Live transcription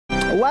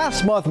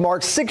Last month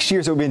marked 6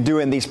 years that we've been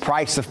doing these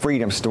Price of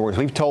Freedom stories.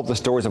 We've told the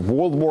stories of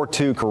World War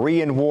II,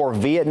 Korean War,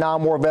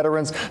 Vietnam War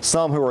veterans,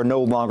 some who are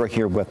no longer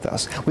here with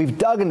us. We've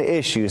dug into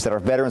issues that our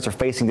veterans are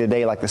facing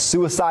today, like the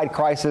suicide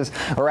crisis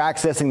or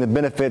accessing the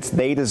benefits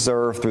they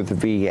deserve through the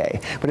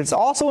VA. But it's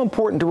also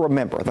important to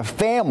remember the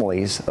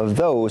families of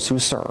those who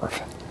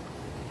serve.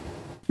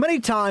 Many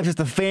times it's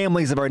the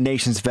families of our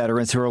nation's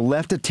veterans who are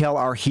left to tell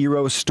our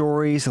heroes'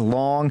 stories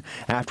long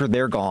after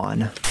they're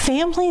gone.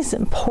 Family's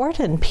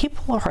important,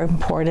 people are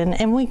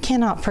important, and we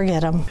cannot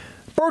forget them.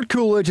 Bert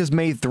Coolidge has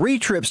made 3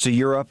 trips to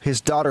Europe.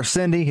 His daughter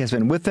Cindy has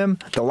been with him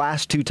the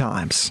last 2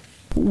 times.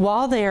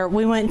 While there,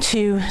 we went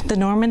to the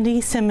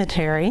Normandy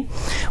Cemetery.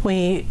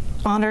 We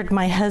honored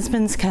my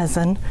husband's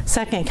cousin,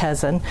 second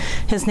cousin.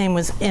 His name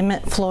was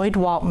Emmett Floyd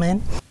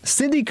Waltman.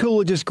 Cindy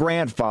Coolidge's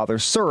grandfather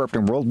served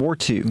in World War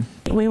II.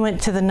 We went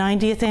to the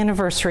 90th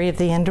anniversary of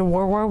the end of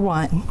World War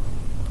I.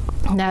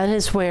 That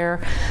is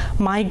where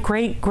my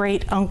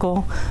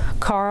great-great-uncle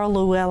Carl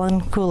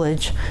Llewellyn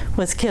Coolidge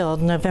was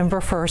killed November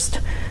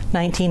 1st,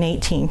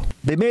 1918.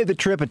 They made the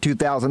trip in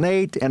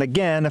 2008 and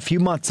again a few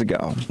months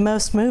ago. The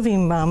most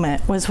moving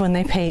moment was when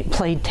they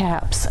played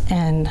taps,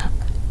 and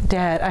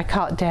I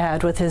caught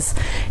Dad with his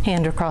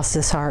hand across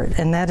his heart,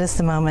 and that is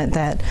the moment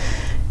that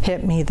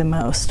hit me the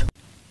most.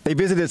 They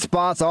visited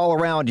spots all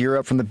around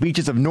Europe, from the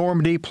beaches of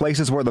Normandy,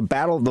 places where the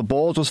Battle of the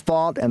Bulge was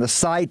fought, and the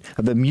site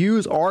of the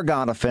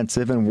Meuse-Argonne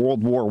offensive in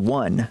World War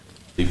I.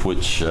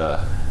 Which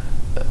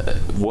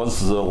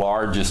was the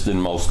largest and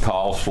most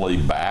costly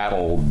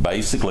battle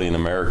basically in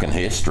American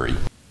history.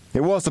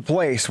 It was the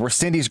place where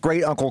Cindy's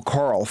great-uncle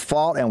Carl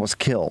fought and was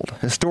killed.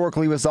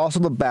 Historically, it was also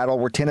the battle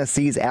where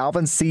Tennessee's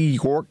Alvin C.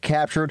 York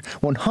captured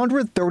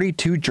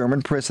 132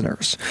 German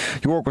prisoners.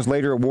 York was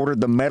later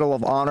awarded the Medal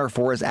of Honor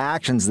for his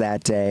actions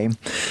that day.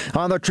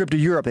 On their trip to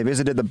Europe, they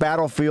visited the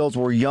battlefields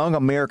where young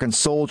American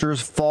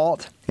soldiers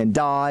fought and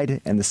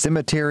died, and the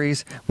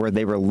cemeteries where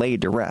they were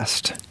laid to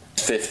rest.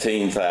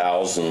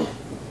 15,000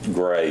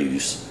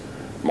 graves.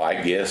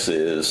 My guess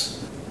is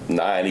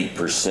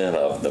 90%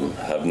 of them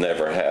have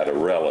never had a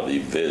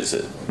relative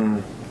visit,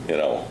 you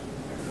know.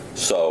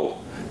 So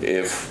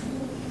if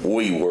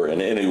we were in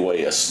any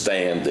way a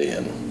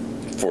stand-in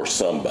for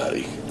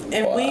somebody,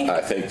 I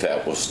think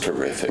that was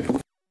terrific.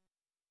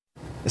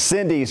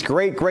 Cindy's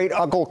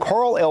great-great-uncle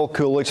Carl L.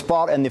 Coolidge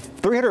fought in the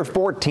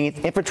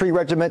 314th Infantry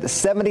Regiment,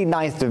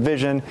 79th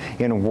Division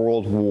in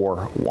World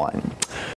War I.